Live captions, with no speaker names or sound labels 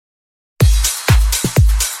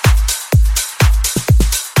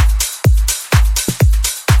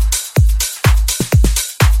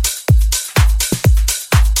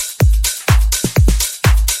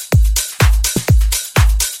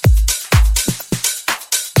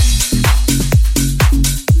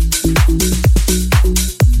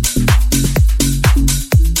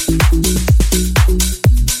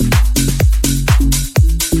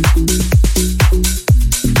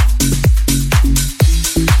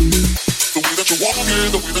walking,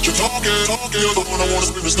 the way that you're talking, you're the one I wanna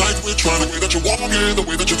spend this night with. Trying to way that you're walking, the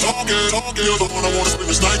way that you're talking, you're the one I wanna spend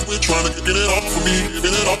this night with. Trying to get it all for me,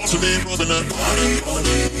 giving it all to me, rubbing that body on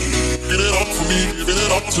me. Get it all for me, giving it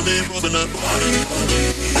all to me, rubbing that body on me.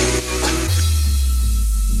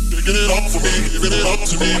 Get it all for me, giving it all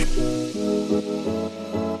to me.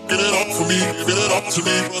 Get it all for me, giving it all to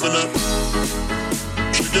me, rubbing that.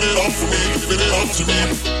 Get it all for me, giving it all to me.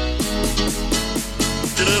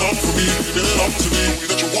 Get it all for me, giving it all to me. The way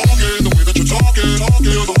that you're walking, the way that you're talking,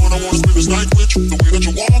 you're the one I wanna spend this night with. The way that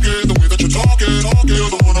you're walking, the way that you're talking,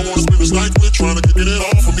 you're the one I wanna spend this night with. Trying to get it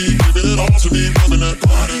all for me, giving it all to me, rubbing that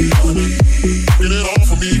body on me. Get it all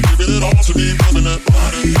for me, giving it all to me, rubbing that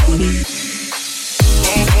body on me.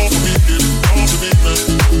 All for me, give it all to me, man.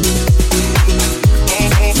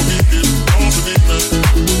 All for me, give it all to me, man.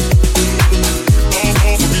 All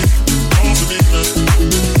for me, all to me, man.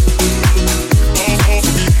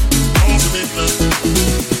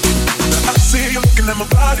 I see you looking at my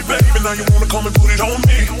body, baby. Now you wanna come and put it on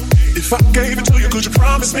me. If I gave it to you, could you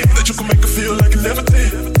promise me that you could make it feel like it never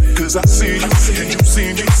did? Cause I see you, and you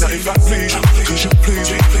see me. Now if I please you, cause you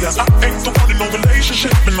please me. Now I ain't the one in no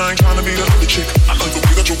relationship, and I ain't trying to be the other chick. I like the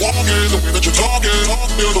way that you're walking, the way that you're talking.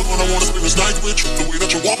 You're the one I wanna spend this night with. The way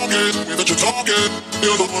that you're walking, the way that you're talking.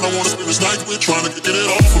 You're the one I wanna spend this night with. Trying to get it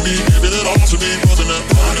all for me, giving it all to me, rubbing that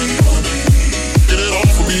body on me. Get it all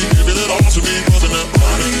for me, giving it all to me, rubbing that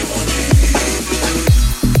body on me.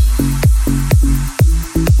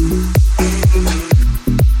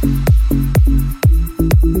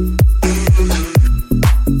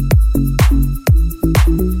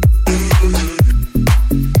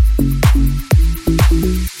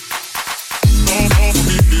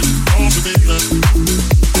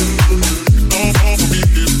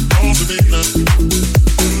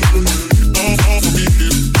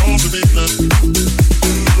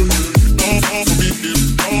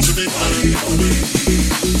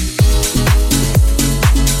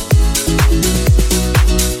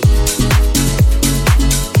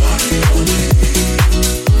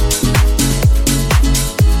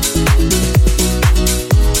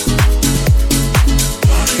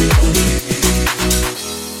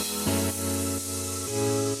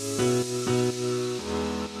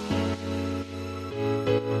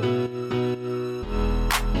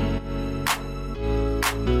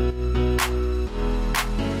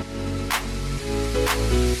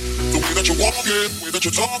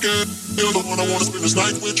 You're the one I wanna spend this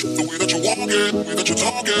night with. The way that you're walking, the way that you're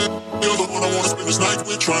talking. You're the one I wanna spend this night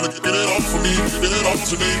with. Trying to get it all for me, giving it all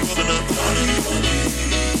to me, rubbing that body on me.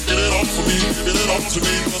 Get it all for me, giving it all to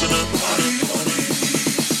me, rubbing that body on me.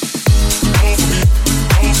 All for me,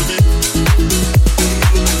 all to me.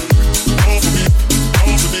 All for me,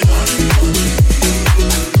 all to me, body on me.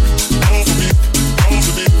 All for me, all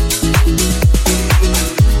to me.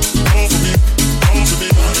 All for me, all to me,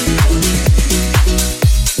 body on me.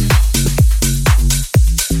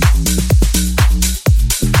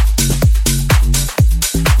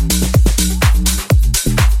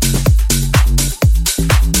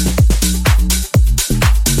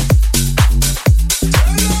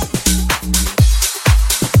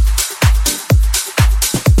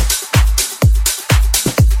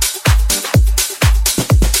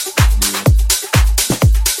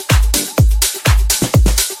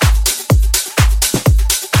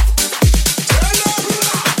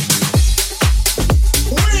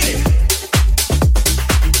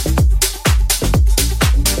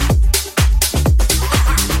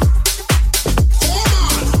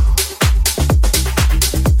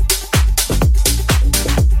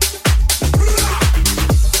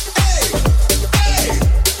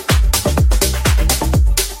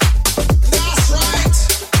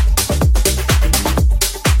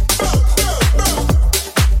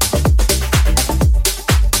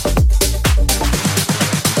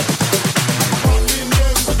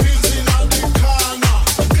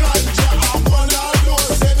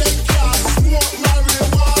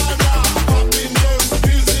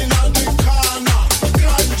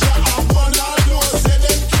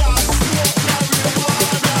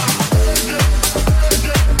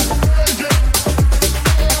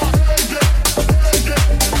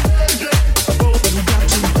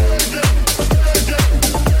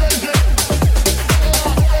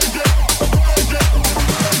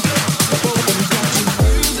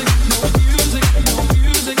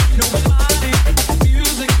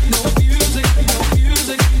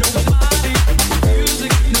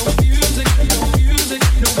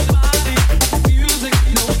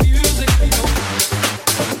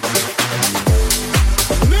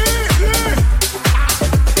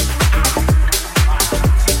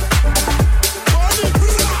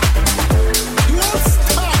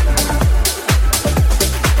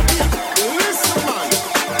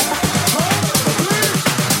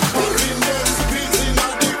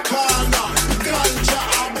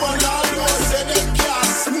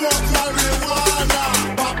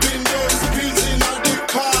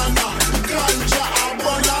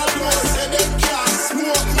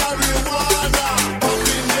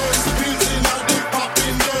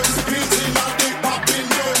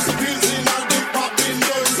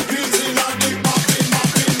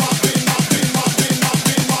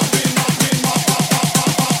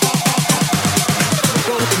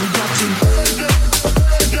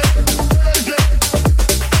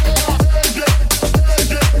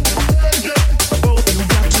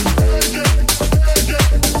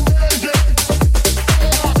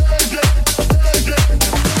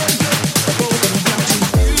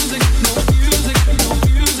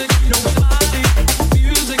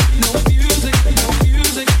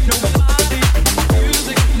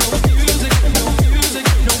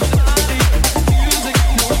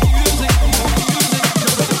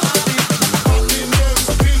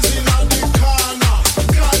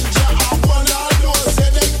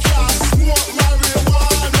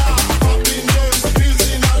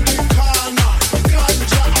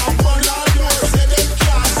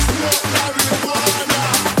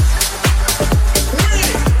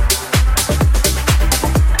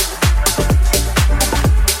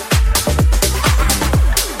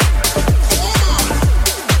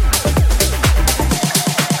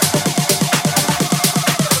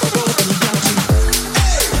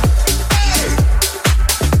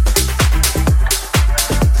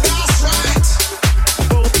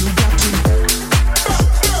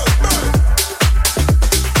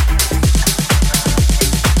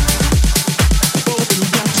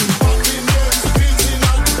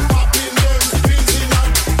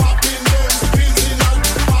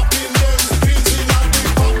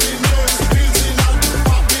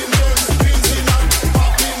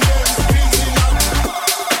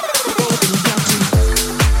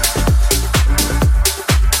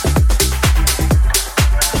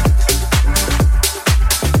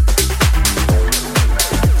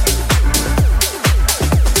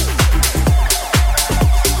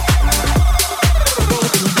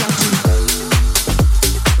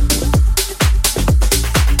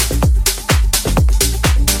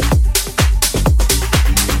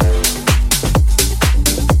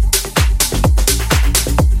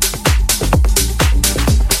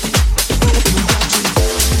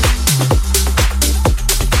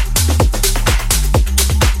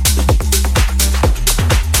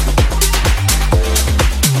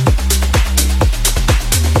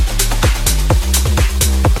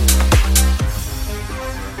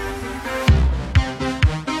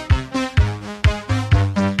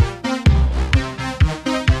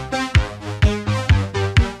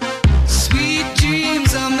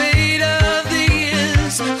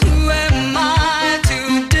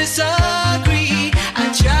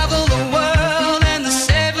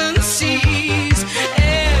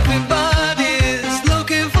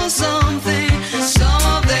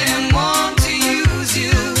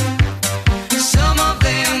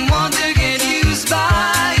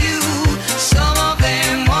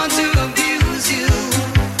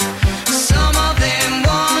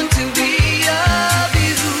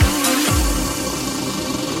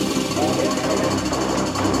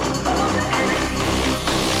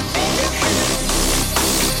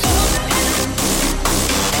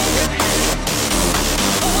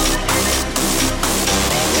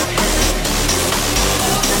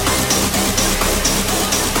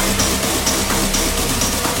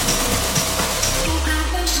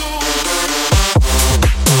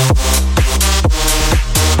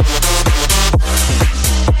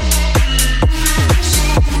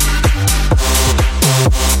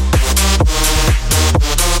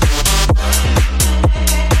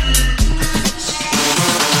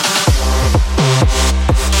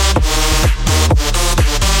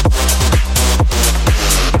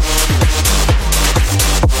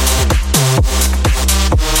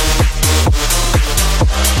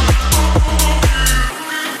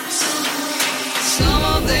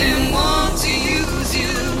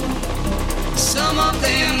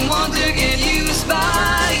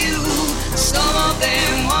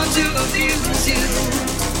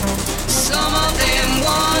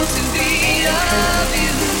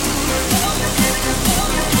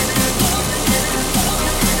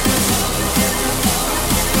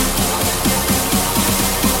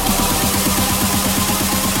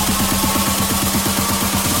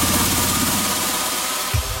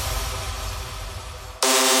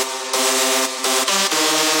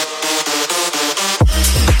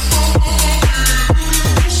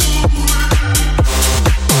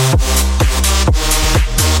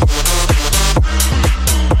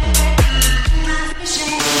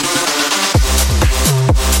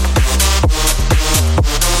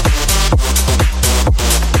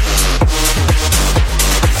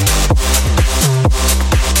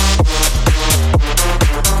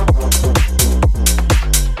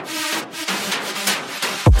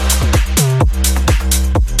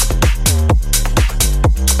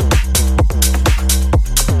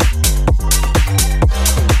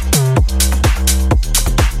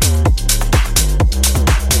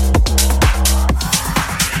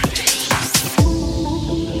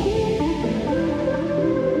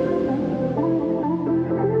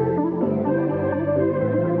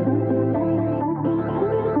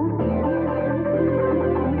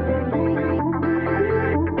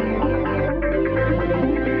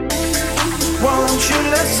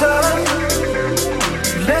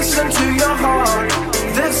 Listen to your heart.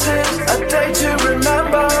 This is a day to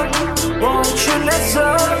remember. Won't you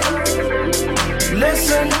listen?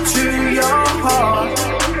 Listen to your heart.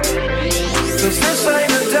 'Cause this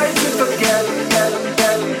ain't a day to forget.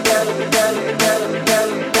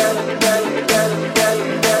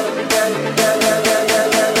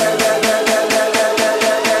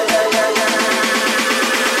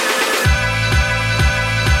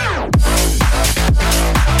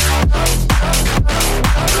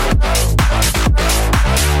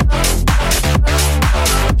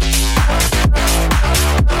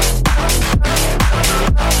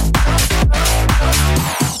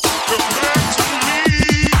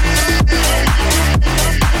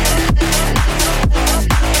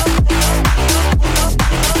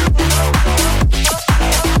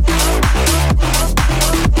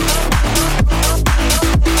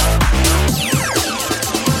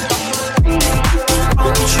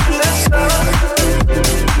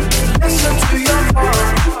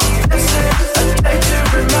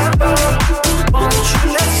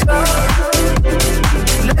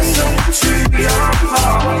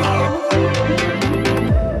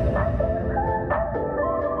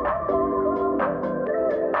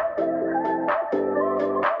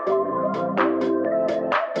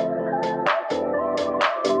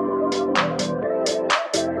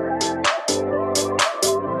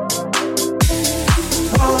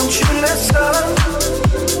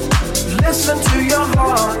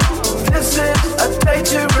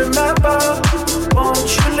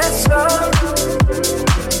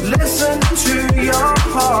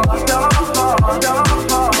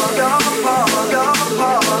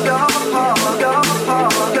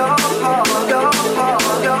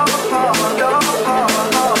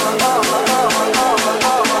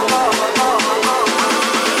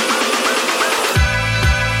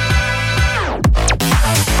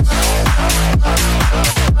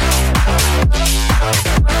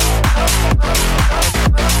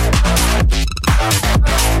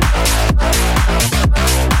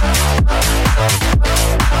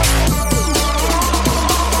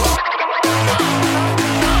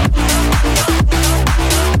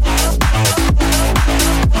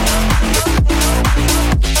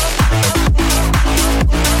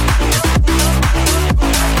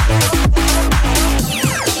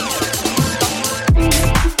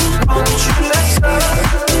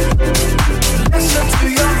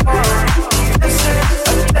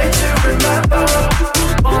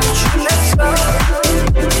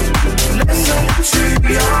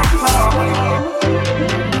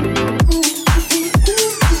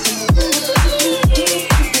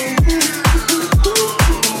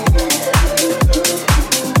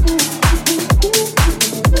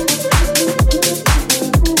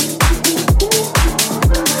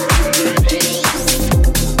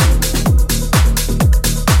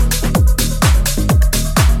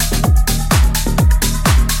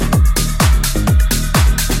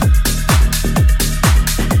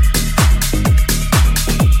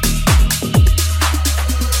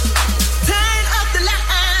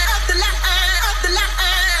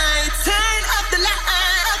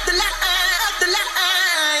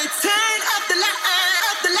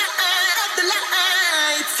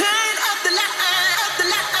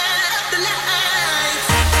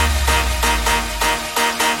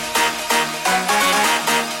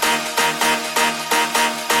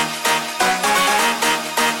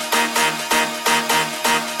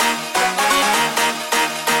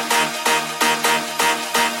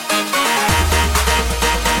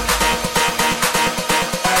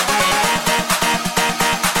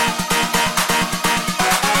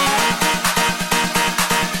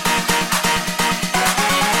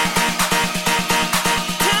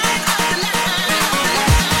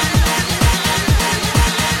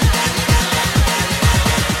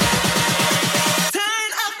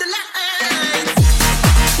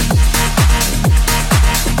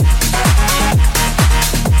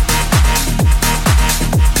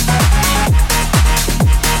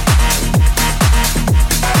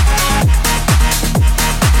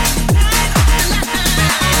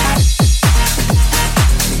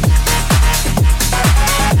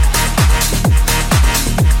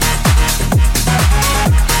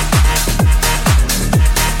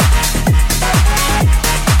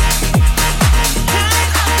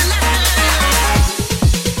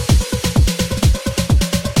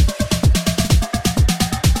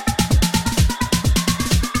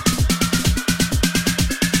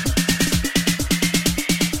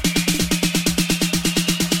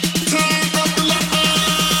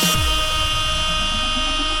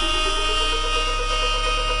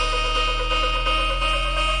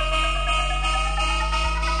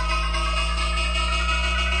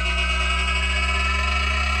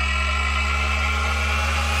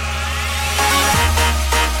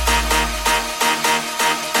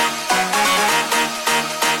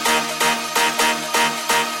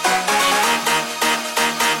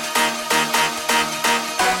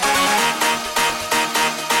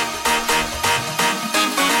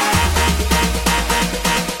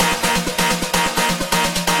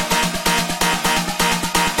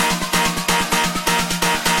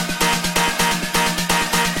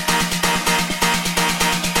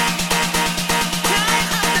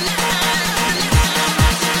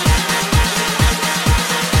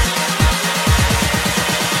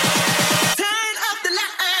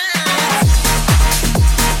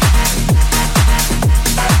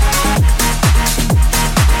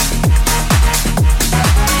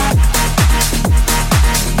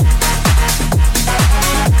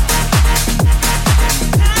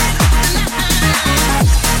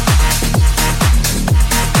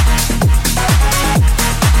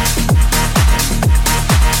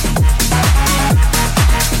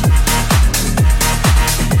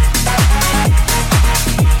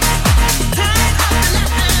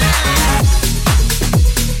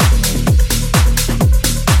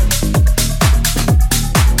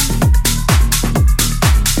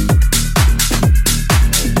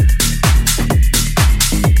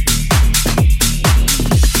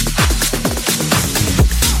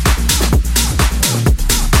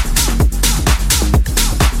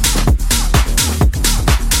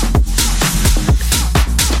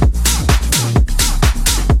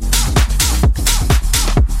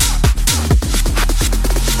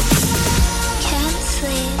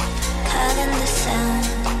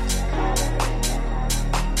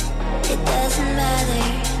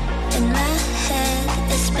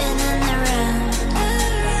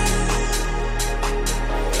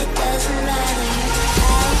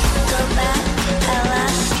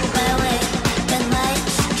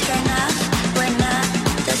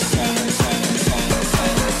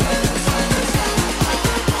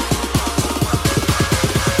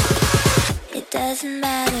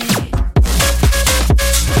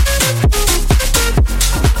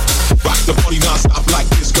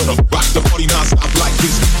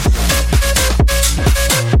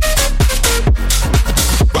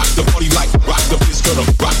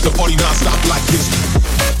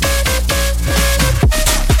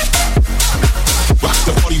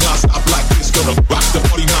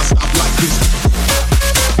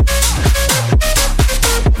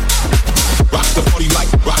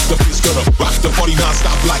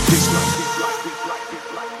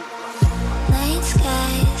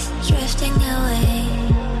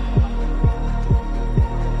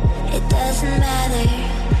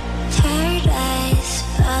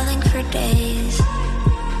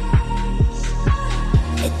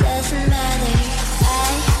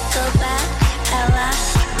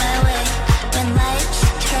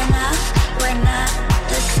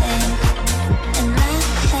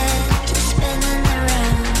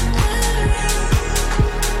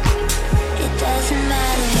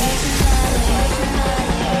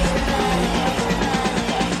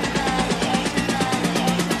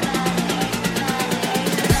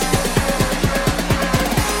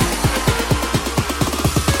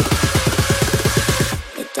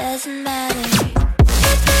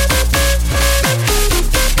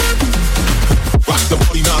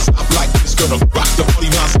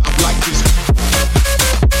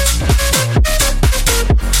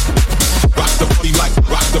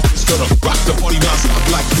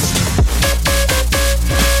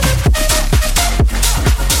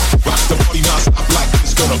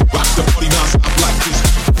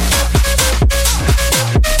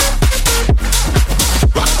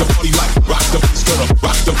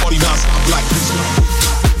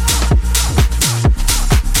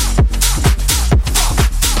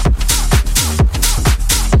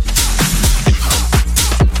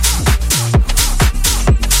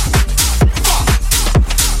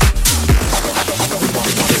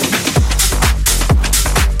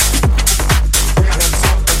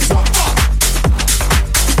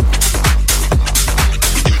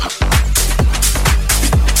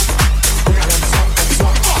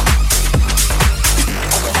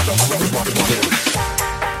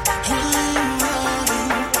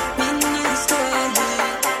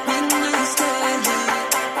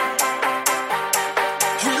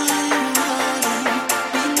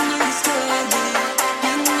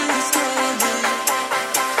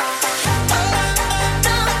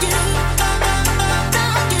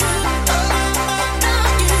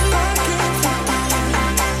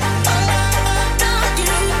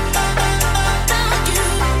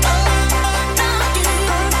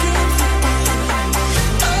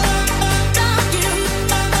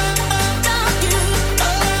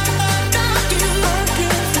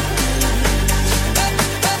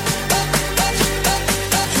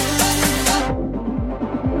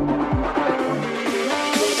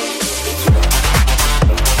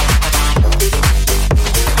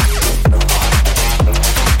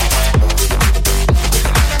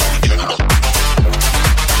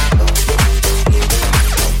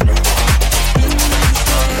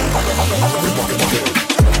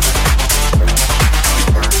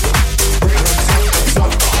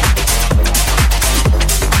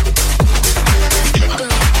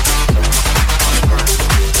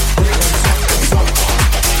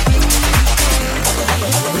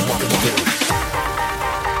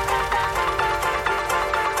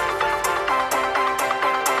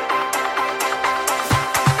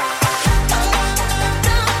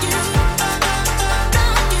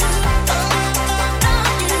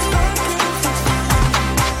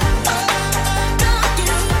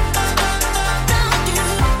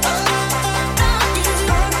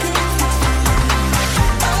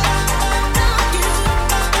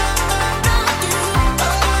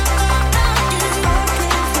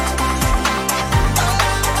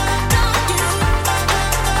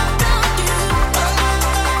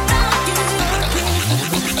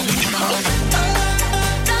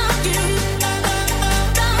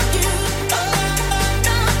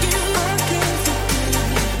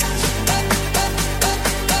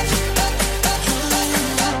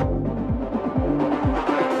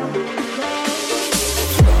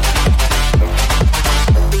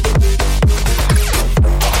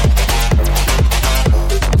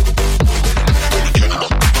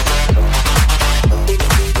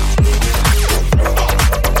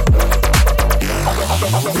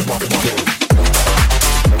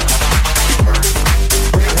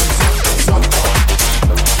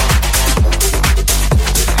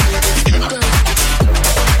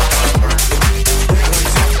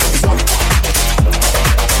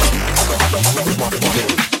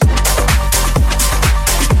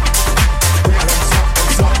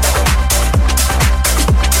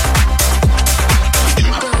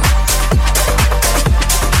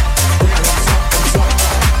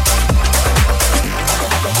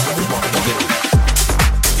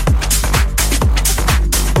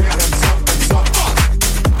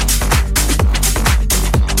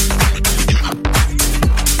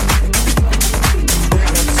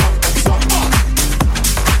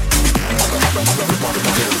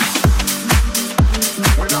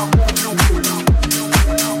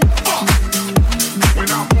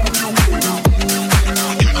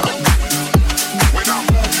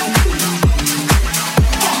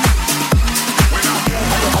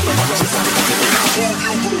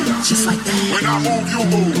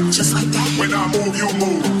 I move, you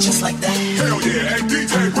move. Just like that. Hell yeah. Hey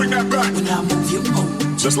DJ, bring that back. When I move, you move.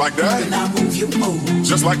 Just like that. When I move, you move.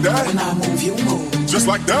 Just like that. When I move, you move. Just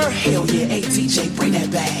like that. Hell yeah. Hey DJ, bring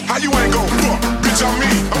that back. How you ain't gon' fuck? Bitch, I'm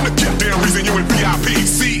me. I'm the goddamn reason you in VIP.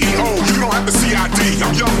 CEO, you don't have the CID.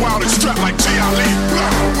 I'm young, wild, and strapped like G. Ali.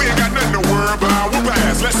 We ain't got nothing to worry about. We'll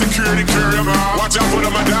pass. Let security carry them out. Watch out for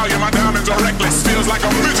the medallion. My diamonds are reckless. Feels like a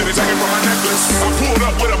midget is hanging from my necklace. I pulled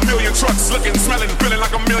up with a million trucks. Looking, smelling, feeling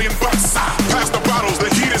like $1 million. Pass the bottles. The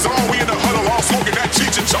heat is on. We in the huddle all smoking that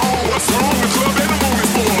Cheech and Chong. What's wrong? The club and the moon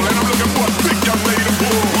is full. And I'm looking for a big young lady to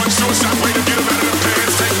pull. One short shot way to get them out of the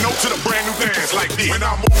pants. Take note to the brand new dance like this. When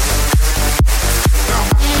I move.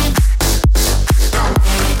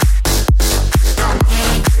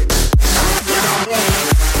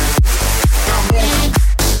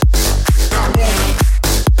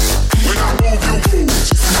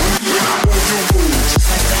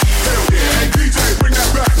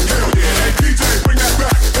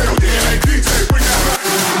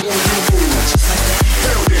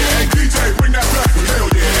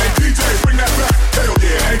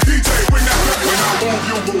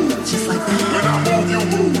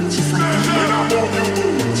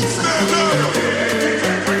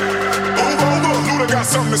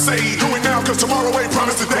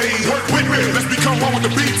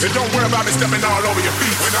 Stepping all over your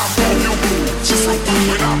feet. When I move, you move. Just like that.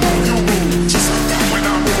 When I move, you move. Just like that. When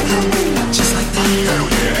I move, you move. Just like that. Hell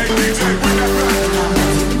yeah. Hey DJ, bring that back. When I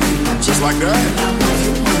move, you move. Just like that. When I move, you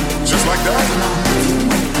move. Just like that. When I move, you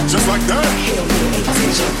move. Just like that. Hell yeah. Hey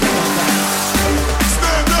DJ, bring that back.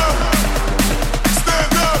 Stand up.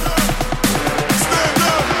 Stand up. Stand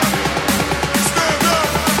up. Stand up.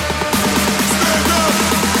 Stand up.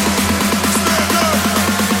 Stand up.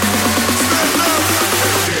 Stand up.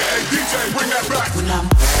 Hell yeah. Hey DJ, bring that back. When I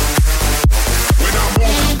move. When I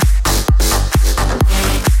move,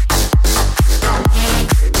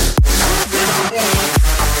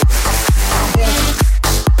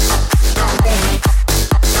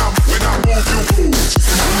 you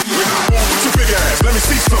move.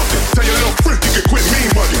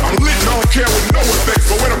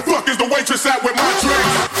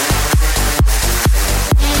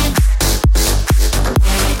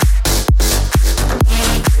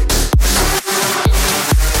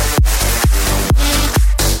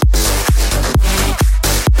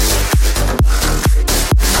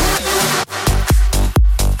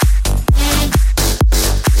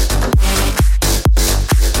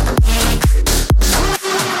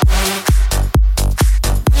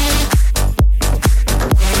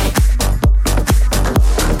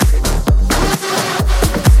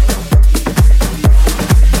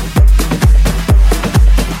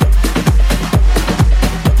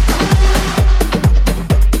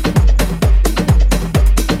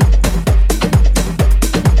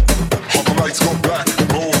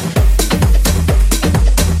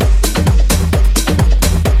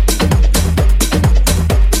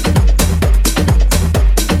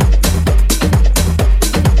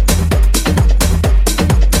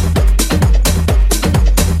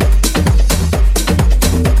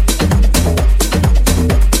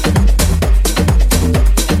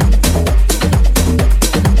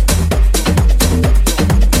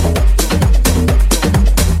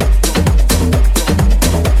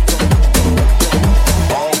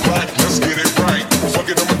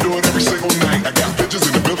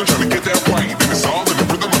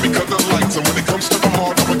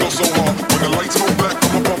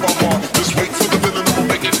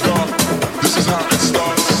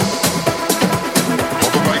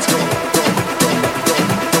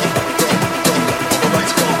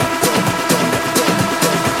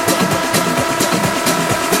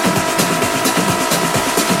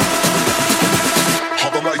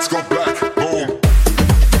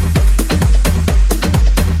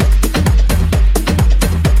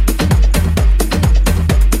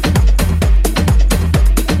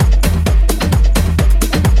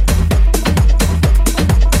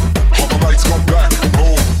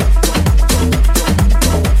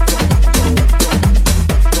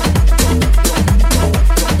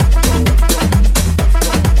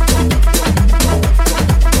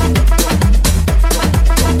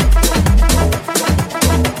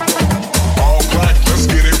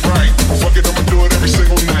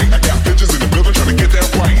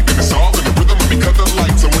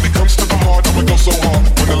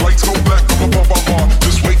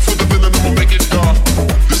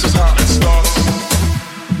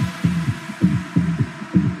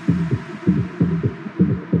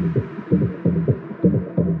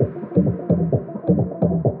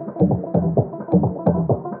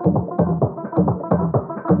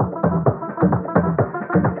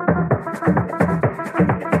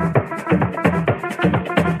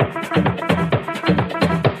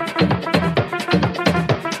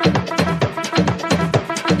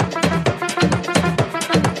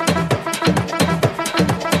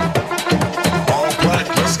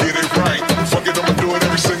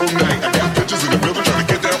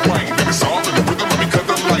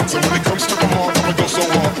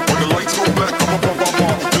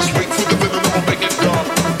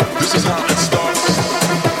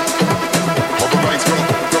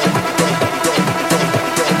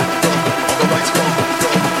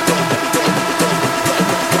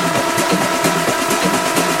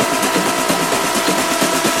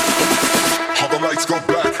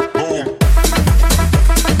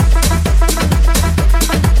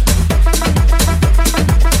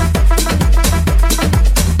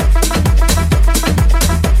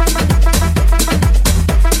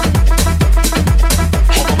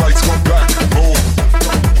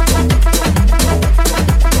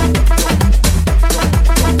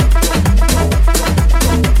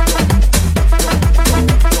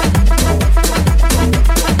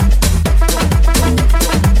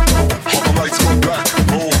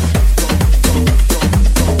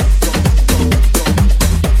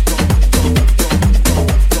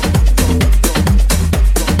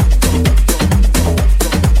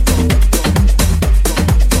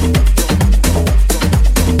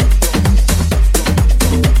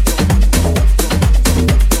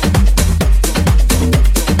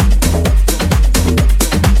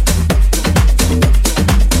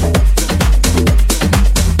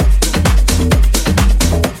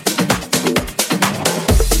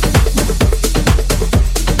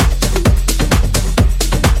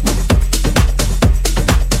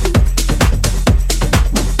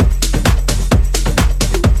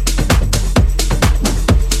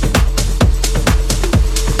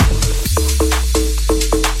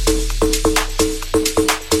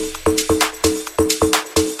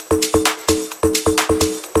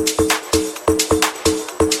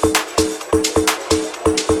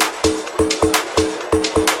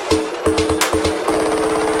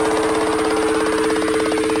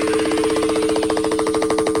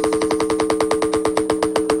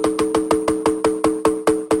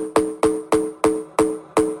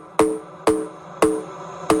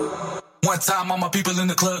 time all my people in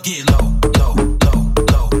the club get low, low, low,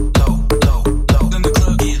 low, low, low, low. In the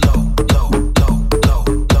club get low, low, low, low,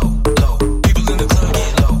 low, low. People in the club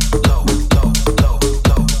get low, low, low, low,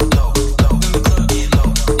 low, low, low. In the club get low,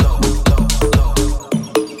 low, low, low, low, low,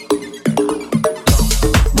 low,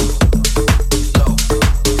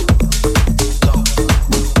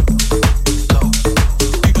 low.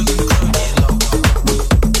 People in the club get low,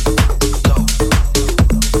 low,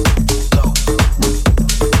 low.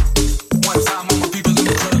 One time all my people in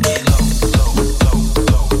the club get low, low, low,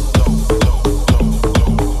 low, low, low,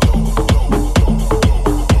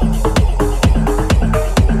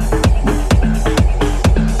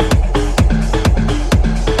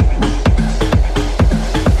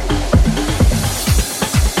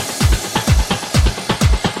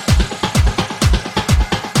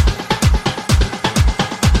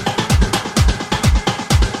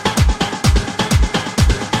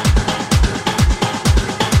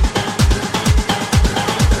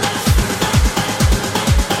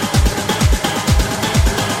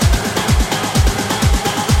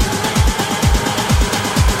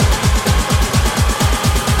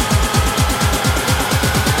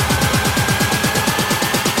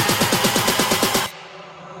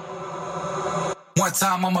 One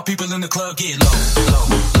time all my people in the club get low, low,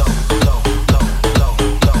 low, low, low, low,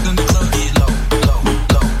 low. In the club get low, low,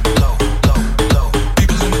 low, low, low, low.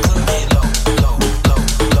 People in the club get low, low, low,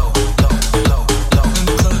 low, low, low, low. In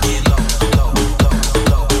the club get low, low, low,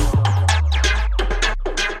 low, low,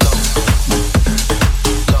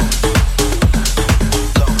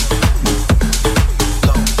 low,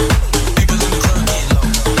 low. People in the club get low,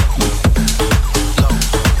 low, low.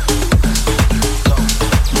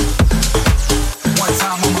 One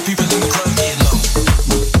time all my people in the club get low.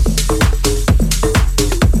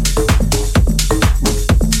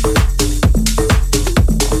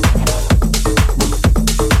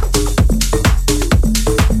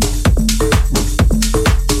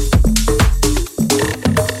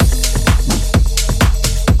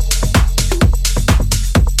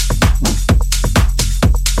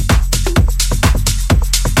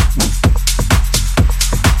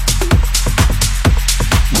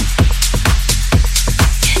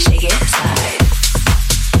 Shake it, slide.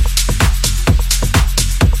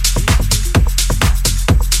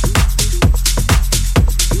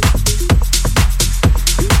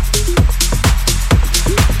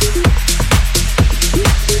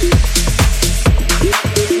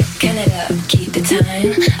 Count it up, keep the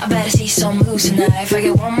time. I better see some moves tonight. If I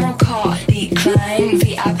get one more call, decline.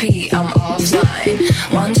 VIP, I'm offline.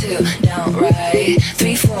 1, 2, down, right.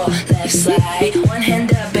 3, 4, left slide. One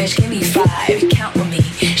hand up, bitch, give me 5. Count with me,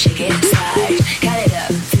 shake it, slide. Count it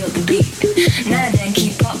up, feel the beat. Now then,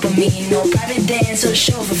 keep up with me. No private dance or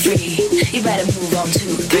show for free. You better move on 2,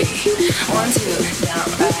 3. 1, 2, down,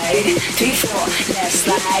 right. 3, 4, left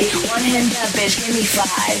slide. One hand up, bitch, give me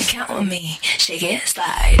 5. Count with me, shake it,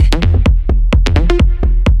 slide.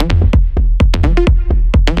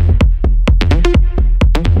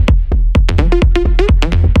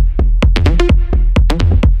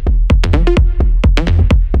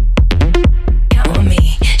 Count with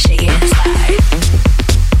me, shake it, slide.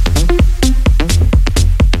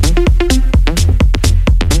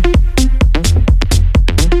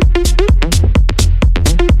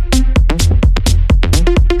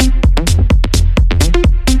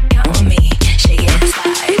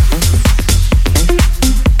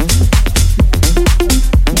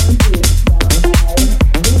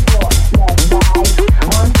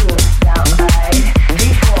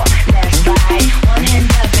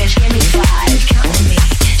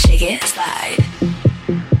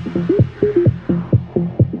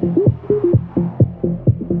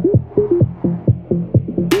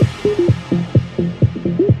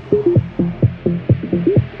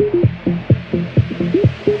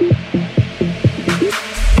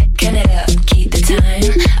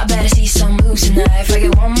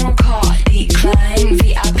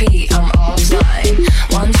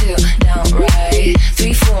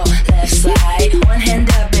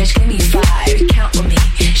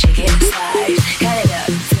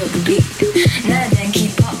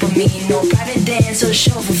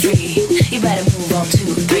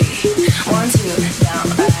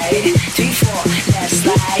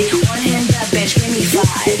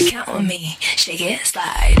 Count with me, shake it,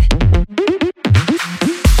 slide.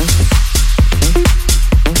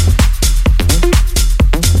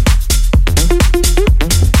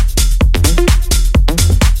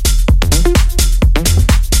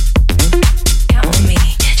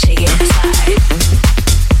 shake it, slide.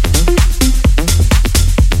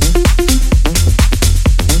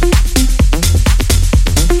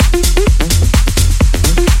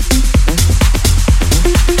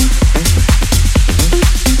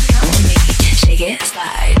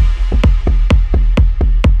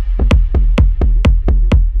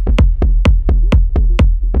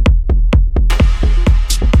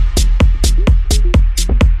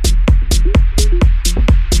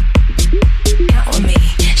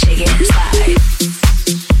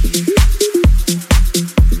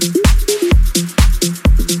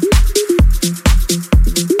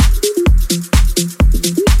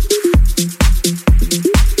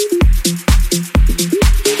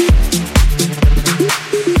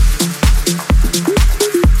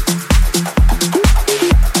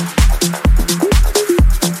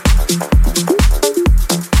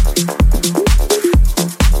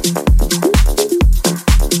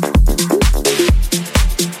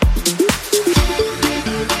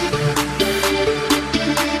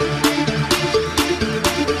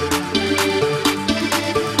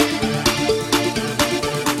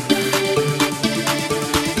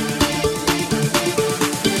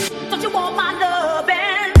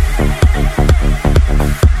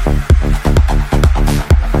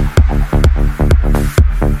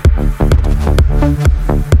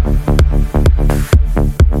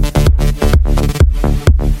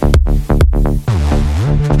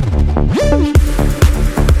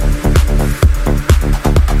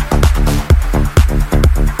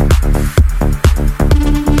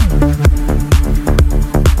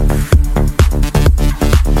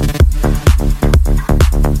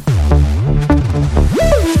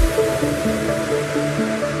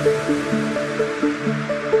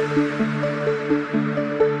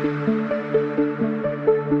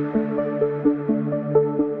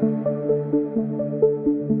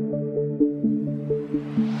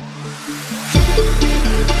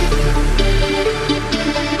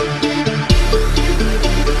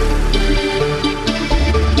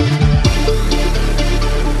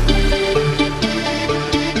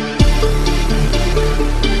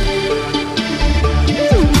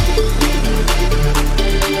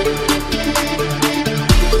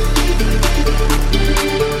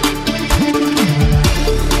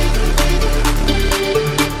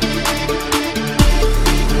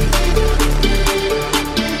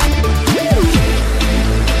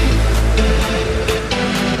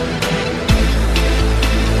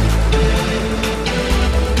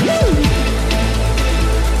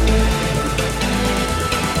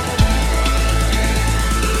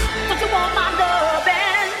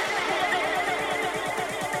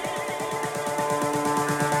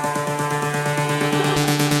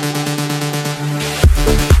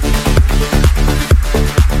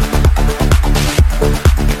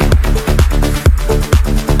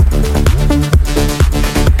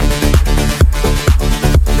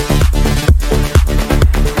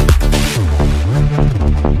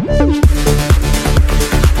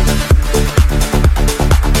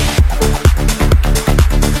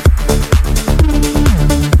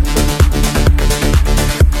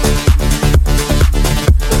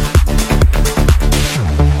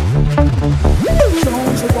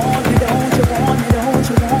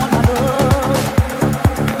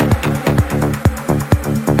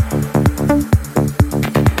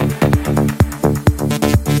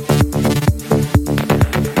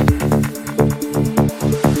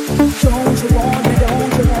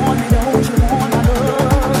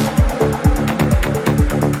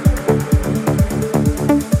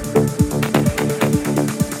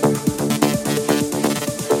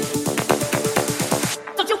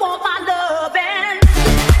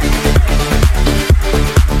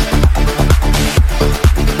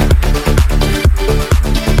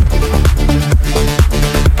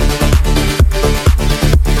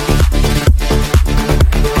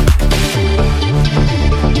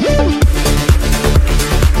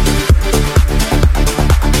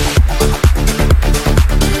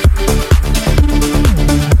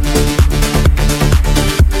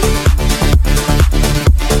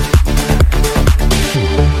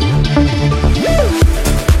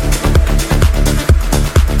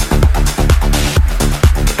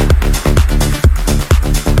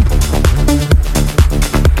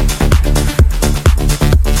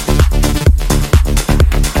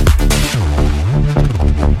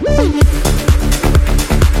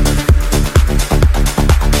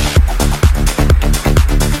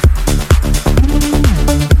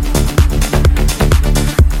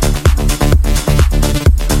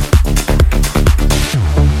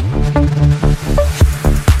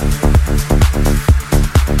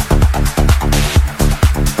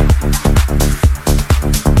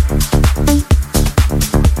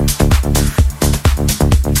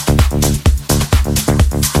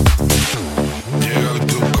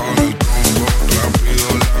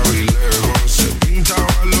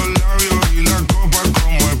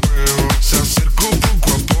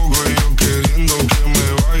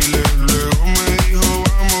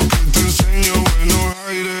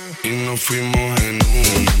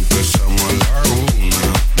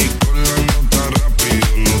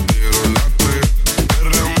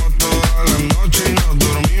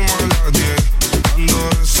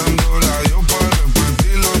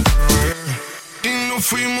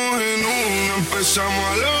 empezamos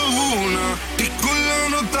a la 1 y con la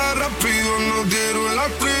nota rápido nos dieron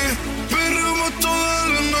las 3. Perramos toda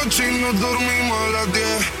la noche y nos dormimos a las 10.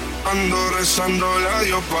 Ando rezando la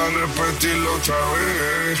Dios para repetirlo otra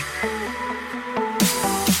vez.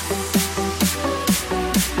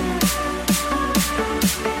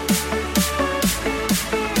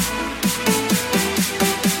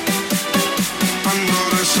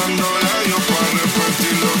 Ando rezando la Dios para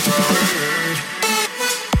repetirlo otra vez.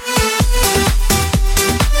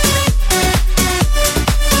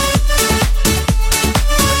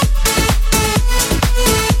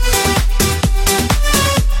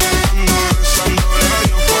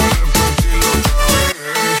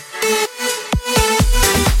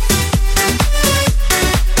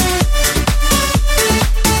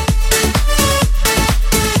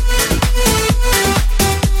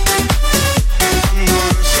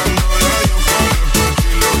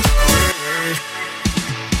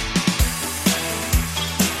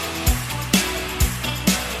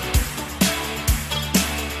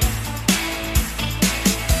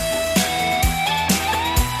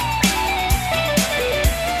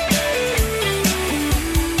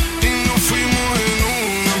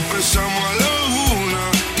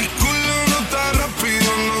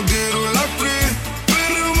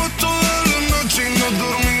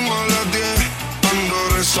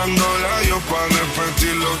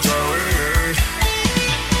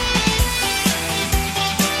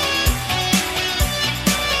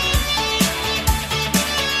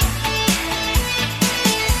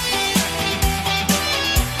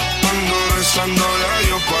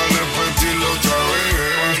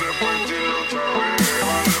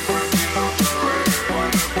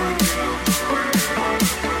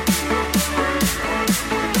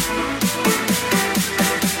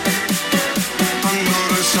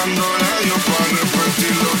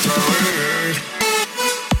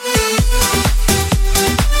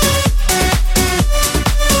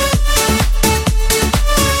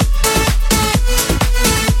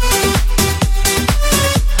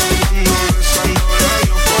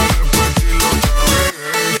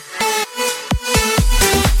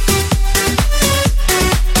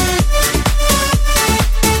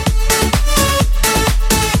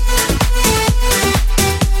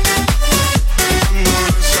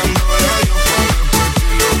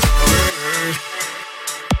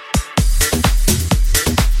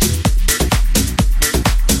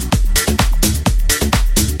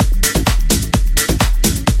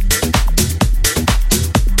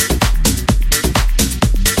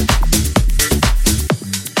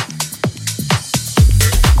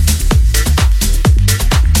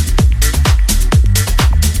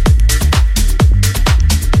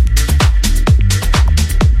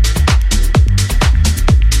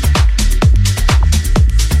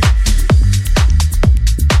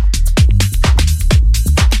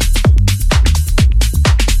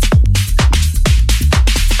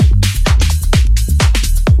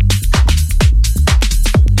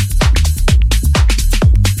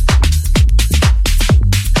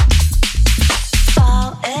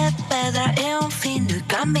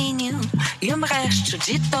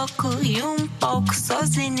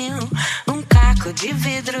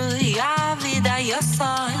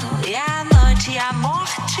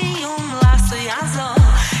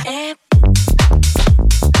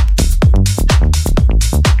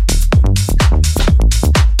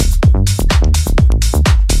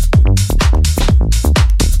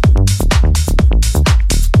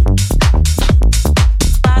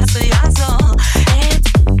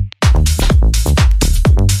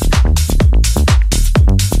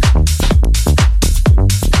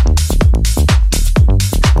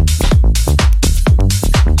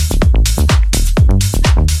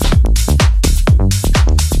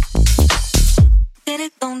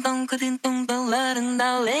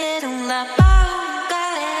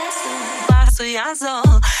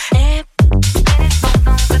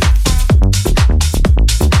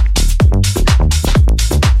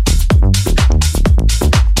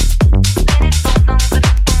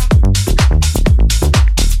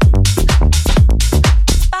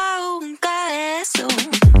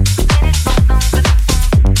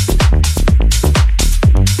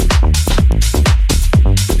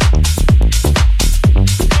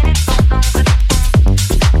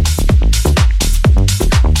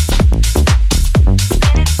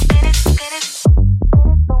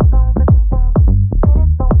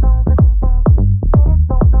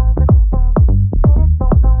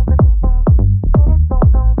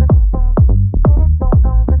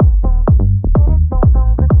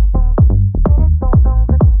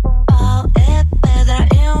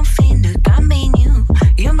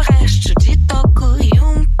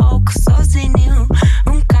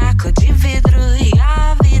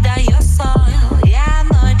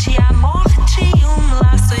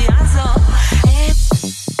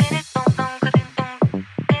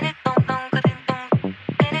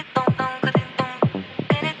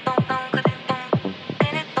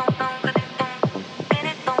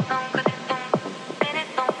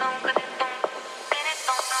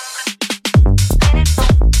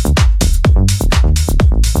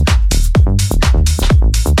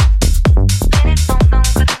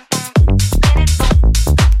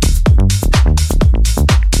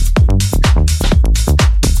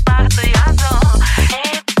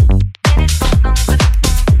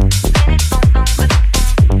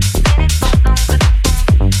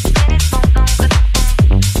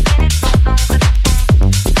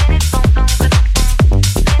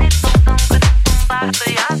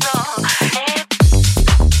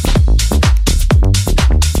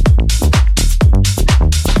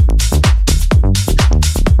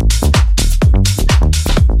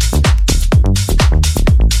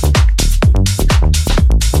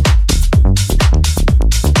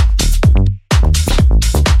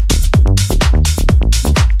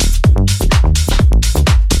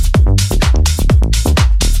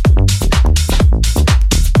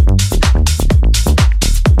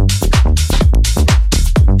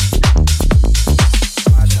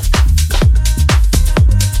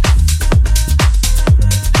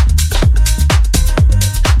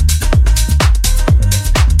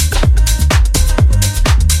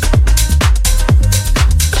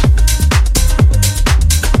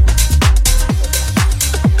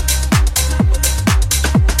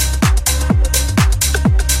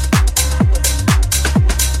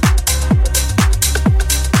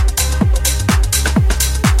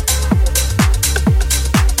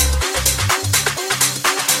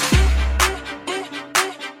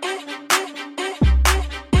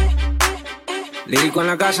 Lírico en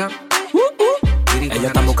la casa. Ellos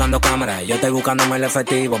están buscando cámaras, yo estoy buscándome el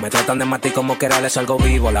efectivo. Me tratan de matar como quiera, les salgo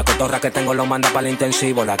vivo. La cotorra que tengo lo manda para el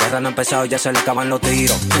intensivo. La guerra no ha empezado, ya se le acaban los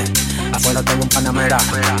tiros. Afuera tengo un panamera.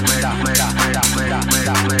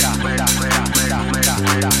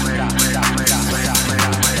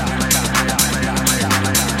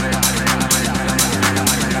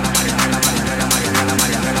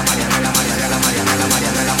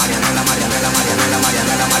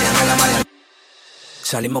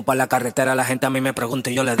 Salimos para la carretera, la gente a mí me pregunta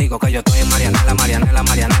y yo le digo que yo estoy en Marianela, Marianela,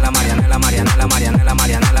 Marianela, Marianela, Marianela, Marianela, Marianela,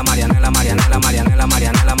 Marianela, Marianela, Marianela,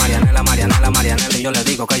 Marianela, Marianela, Marianela, Marianela, y yo le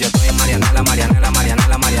digo que yo estoy en Marianela, Marianela,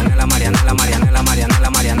 Marianela, Marianela, Marianela, Marianela, Marianela,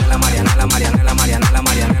 Marianela, Marianela, Marianela, Marianela,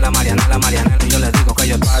 Marianela, Marianela, Marianela, y yo le digo que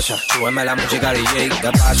yo pasa, súbeme la música DJ,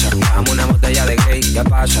 ¿qué pasa? Dame una botella de gay, ¿qué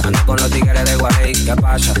pasa? Ando con los tigres de Guay, ¿qué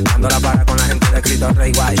pasa? Dando la para con la gente de Cristo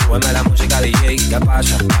Rey, guay, súbeme la música DJ, ¿qué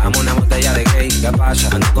pasa? Dame una botella de gay, ¿qué pasa?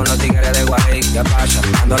 Ando con los tigres de Guay, ¿qué pasa?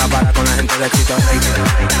 Ando la para con la gente de Cristo Rey.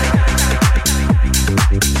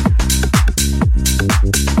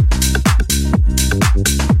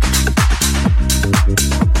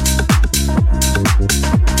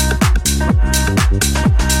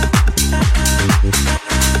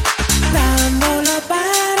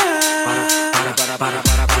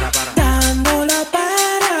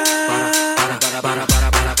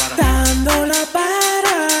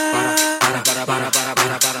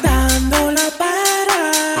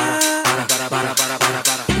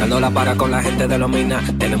 Para con la gente de los minas.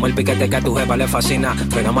 Tenemos el piquete que a tu jefa le fascina.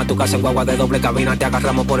 Frenamos a tu casa en guagua de doble cabina. Te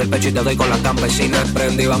agarramos por el pecho y te doy con la campesina.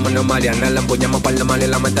 Prendí, vámonos Marianela. Empuñamos par de mal y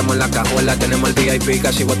la metemos en la cajuela. Tenemos el VIP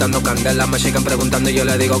casi botando candela. Me siguen preguntando y yo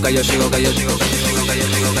le digo que yo sigo, que yo sigo, que yo sigo, que yo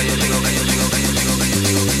sigo, que yo sigo, que yo sigo, que yo sigo, que yo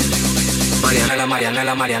sigo. Marianela,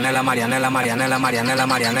 Marianela, Marianela, Marianela, Marianela, Marianela,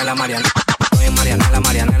 Marianela, Marianela. Marianela,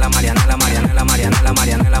 Marianela, Marianela, Marianela, Marianela,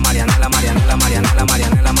 Marianela, Marianela, Marianela, Marianela,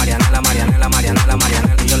 Marianela, Marianela, Marianela, Marianela,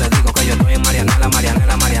 Marianela, y yo les digo que yo estoy en Marianela,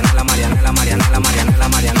 Marianela, Marianela, Marianela, Marianela, Marianela,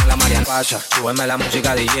 Marianela, Marianela. Pasa, súbeme la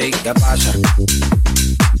música DJ, ¿qué pasa?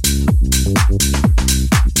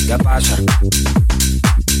 ¿Qué pasa?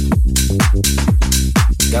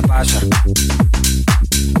 ¿Qué pasa?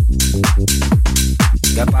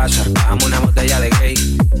 ¿Qué pasa? Dame una botella de gay.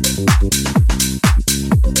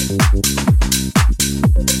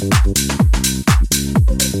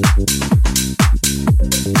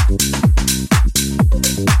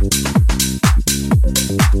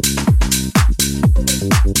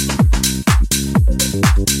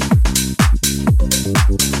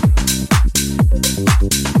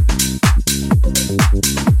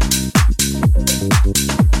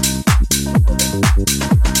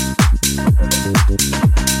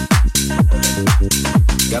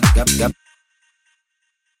 Yep.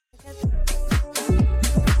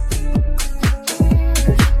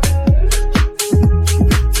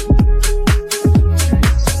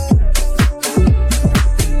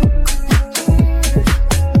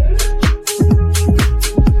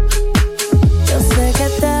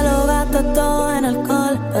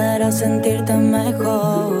 Sentirte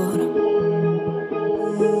mejor.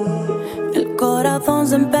 El corazón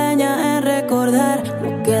se empeña en recordar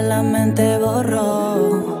lo que la mente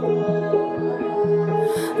borró.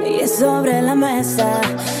 Y sobre la mesa,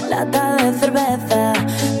 lata de cerveza,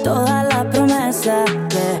 toda la promesa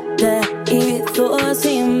que te hizo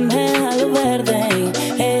sin a lo verde.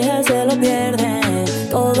 Y ella se lo pierde.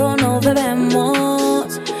 Todos nos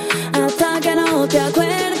debemos hasta que no te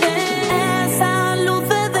acuerdes.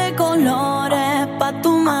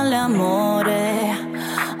 Amores,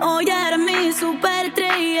 hoy eres mi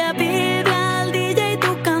superestrella. Pide al DJ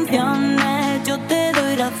tus canciones, yo te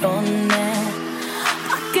doy razones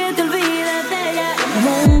pa' que te olvides de ella.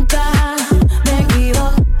 Nunca me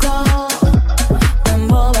equivoco, te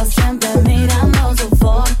embobas siempre mirando su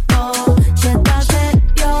foto. Si estás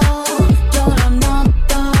serio, yo lo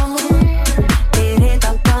noto.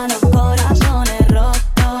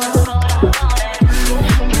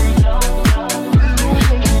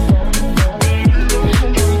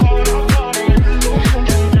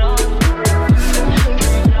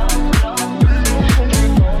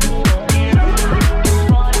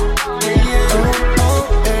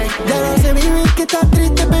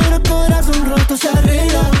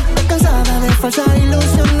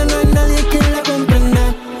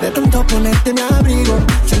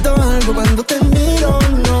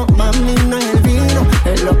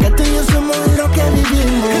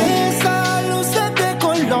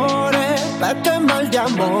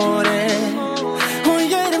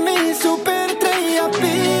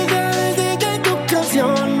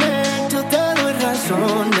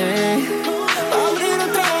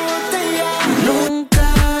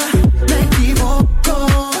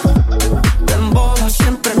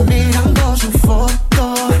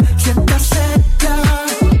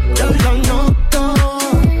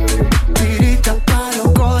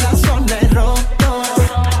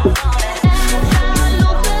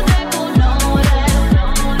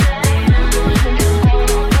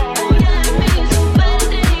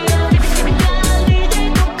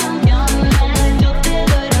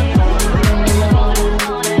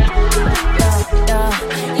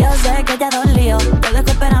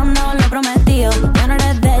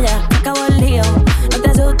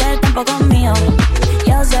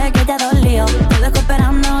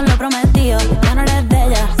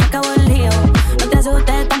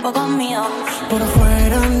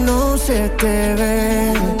 hacerte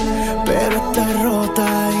ver, pero estás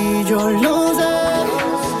rota y yo lo sé.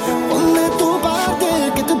 Ponme tu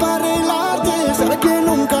parte, que estoy para arreglarte. Sabes que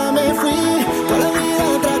nunca me fui, toda la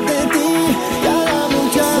vida atrás de ti. Ya la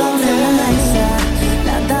mucha mesa,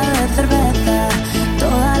 lata de cerveza,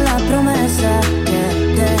 todas las promesas que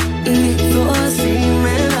te hizo. Si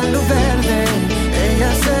me da luz verde,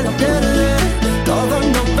 ella se lo pierde. Todos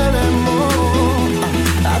nos bebemos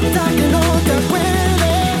hasta que no te acuerdes.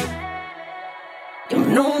 Yo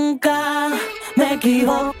nunca me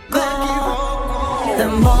equivoco. Te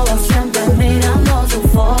modo siempre mirando su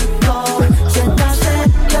foto. Si estás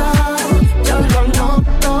cerca, yo lo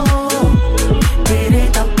noto.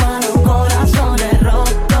 Grita para los corazones rotos.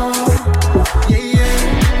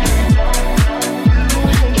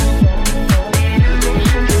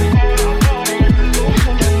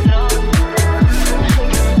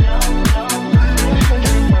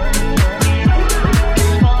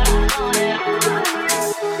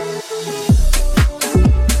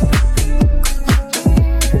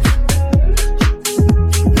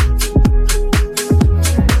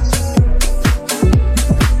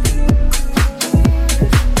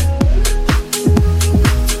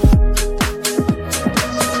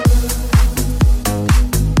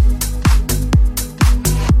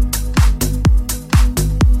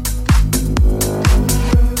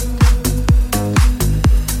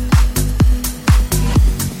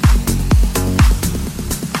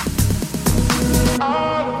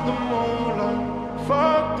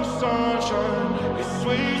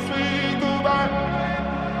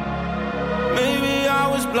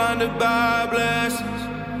 Blinded by blessings,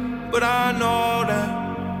 but I know that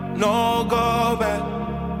no go back.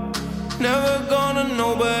 Never gonna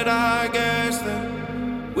know, but I guess that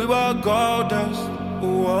we were gold dust.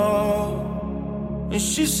 Whoa. And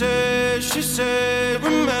she said,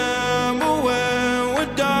 remember when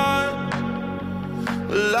we're done.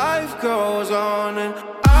 Life goes on, and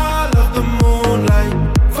I love the moonlight.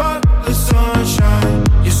 Fuck the sunshine.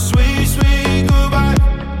 Your sweet, sweet goodbye.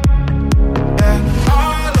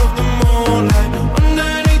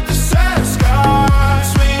 Underneath the sad sky,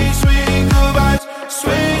 sweet, sweet goodbyes,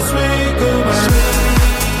 sweet, sweet goodbyes,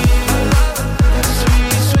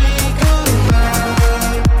 sweet, sweet goodbyes.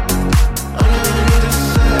 Underneath the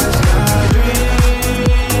sad sky,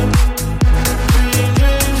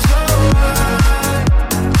 dreams so high.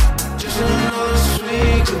 Just another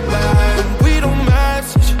sweet goodbye. When we don't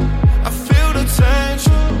message, I feel the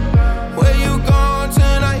tension. Where you going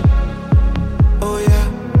tonight? Oh yeah.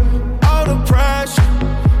 Pressure,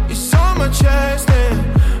 it's on my chest and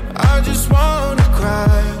I just wanna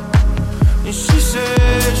cry. And she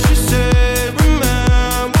said,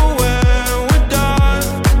 remember when we're done.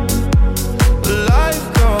 Life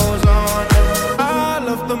goes on. I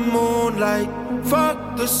love the moonlight, fuck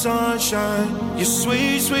the sunshine. Your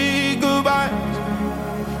sweet, sweet goodbye.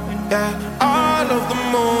 Yeah, I love the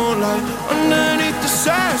moonlight underneath the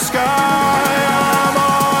sad sky. I'm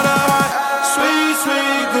on a high, sweet,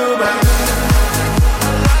 sweet goodbye.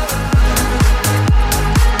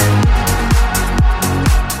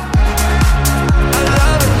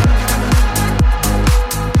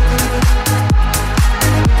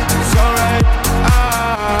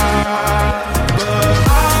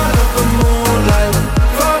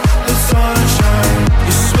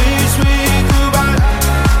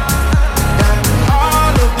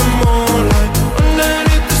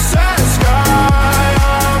 Sky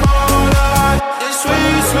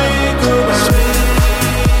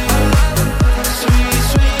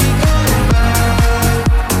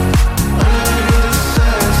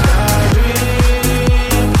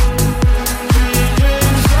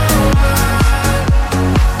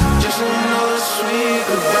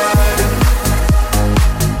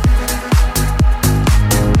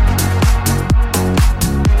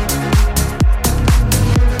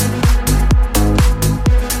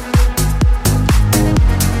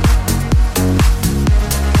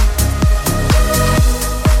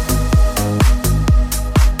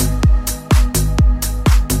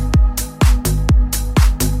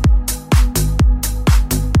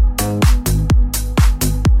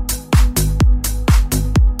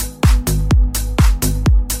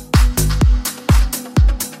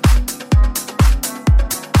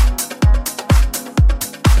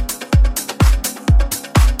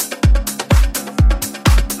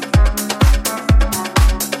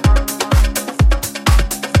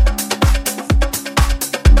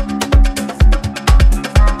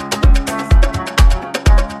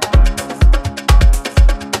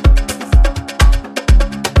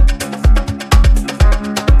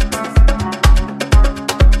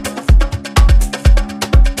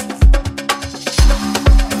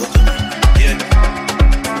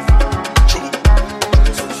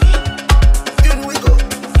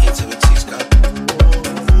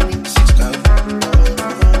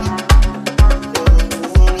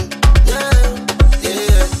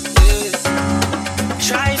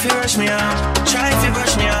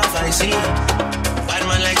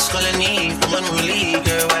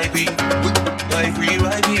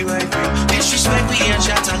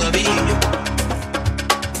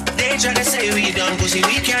cause see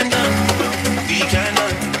we can done. We can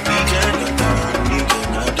done, we can done, we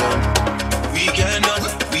cannot done. We can done,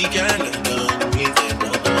 we can done, we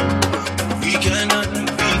cannot done. We can done,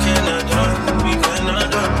 we cannot done, we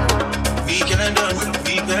cannot done. We can done,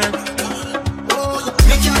 we can done.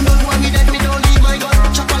 Me can't done one with that, me don't leave my gun.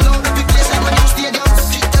 Chop all over the place like my new stadium.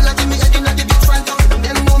 Street tell her give me head in at the big front up.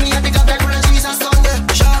 Them know me at the gap like when Jesus done there.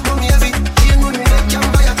 Sharp on me heavy, chain on me neck, can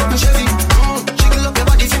buy a couple Chevy. Jiggle up your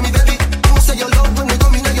body for me baby. Who say you love when you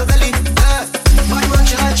come in your belly? Bad man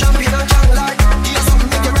she like champion and jungle like. Here's something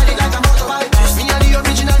make you ready like a motorbike. Me are the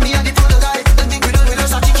original, me are the prototype. Then think we done with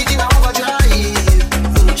us, I kick it in a overdrive.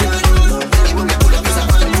 No can't do, anyone me pull up is a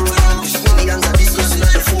man. Millions of discussing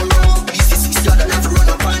on the phone now. This is 6 yard and have to run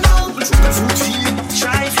up and down. Triple foot feet.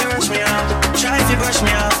 Try if you rush me off, try if you brush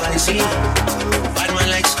me off, I see. Bad man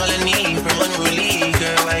likes calling me, from unruly,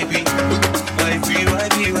 girl, why be?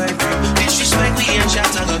 Disrespect we and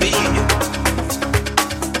shots I go be.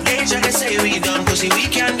 They try to say we done, cause see we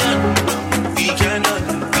can done. We can done,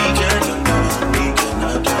 we can done, we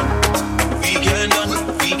cannot done. We can done,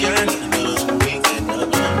 we can done, we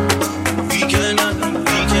cannot done. We can done,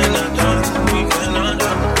 we cannot done, we cannot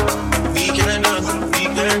done. We can done, we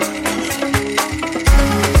can done.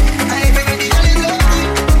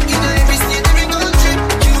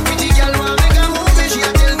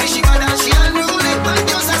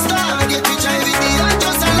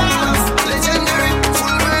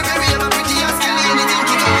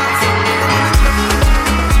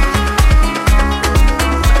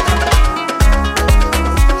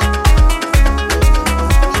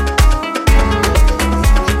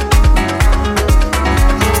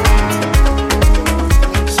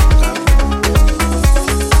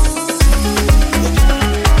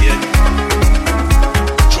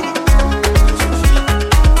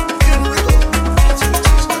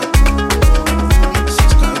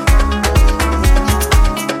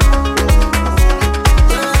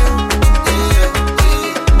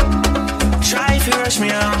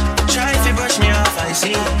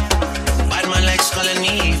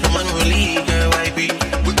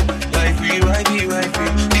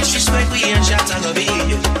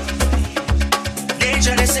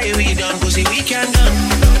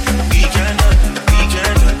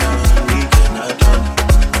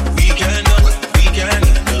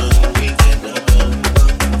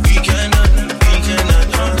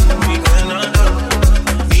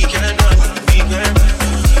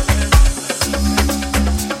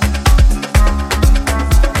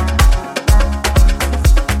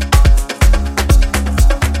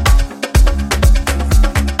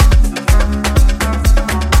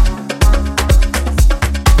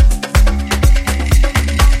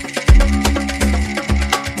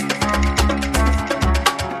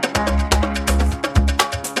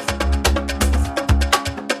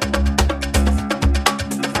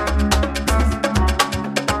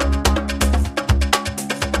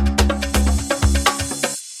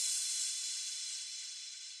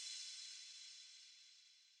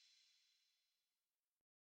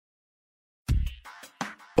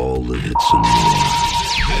 All the hits and more.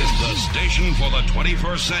 This is the station for the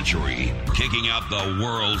 21st century, kicking out the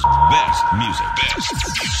world's best music.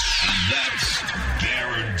 That's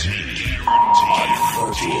guaranteed.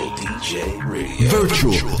 Virtual DJ Radio.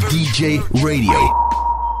 Virtual DJ Radio.